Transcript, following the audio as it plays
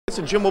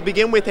So Jim, we'll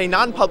begin with a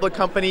non-public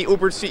company,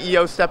 Uber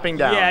CEO stepping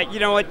down. Yeah, you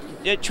know what?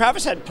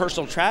 Travis had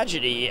personal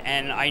tragedy,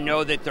 and I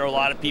know that there are a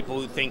lot of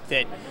people who think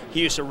that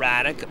he was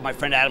erratic. My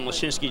friend Adam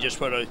Lashinsky just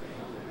wrote a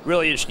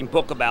really interesting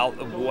book about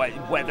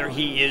whether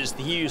he used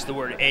the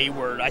word A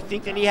word. I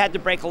think that he had to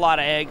break a lot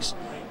of eggs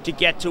to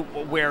get to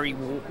where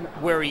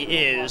he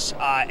is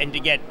and to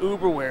get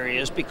Uber where he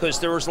is, because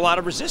there was a lot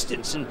of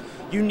resistance, and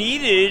you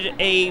needed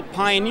a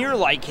pioneer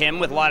like him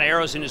with a lot of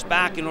arrows in his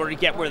back in order to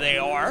get where they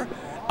are.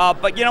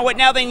 But you know what?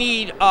 Now they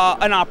need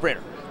an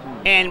operator.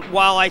 And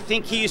while I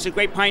think he's a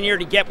great pioneer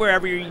to get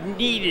wherever he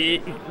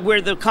needed,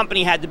 where the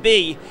company had to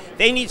be,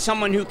 they need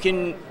someone who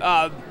can,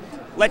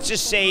 let's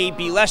just say,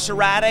 be less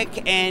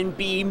erratic and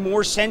be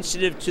more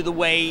sensitive to the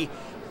way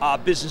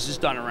business is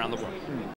done around the world.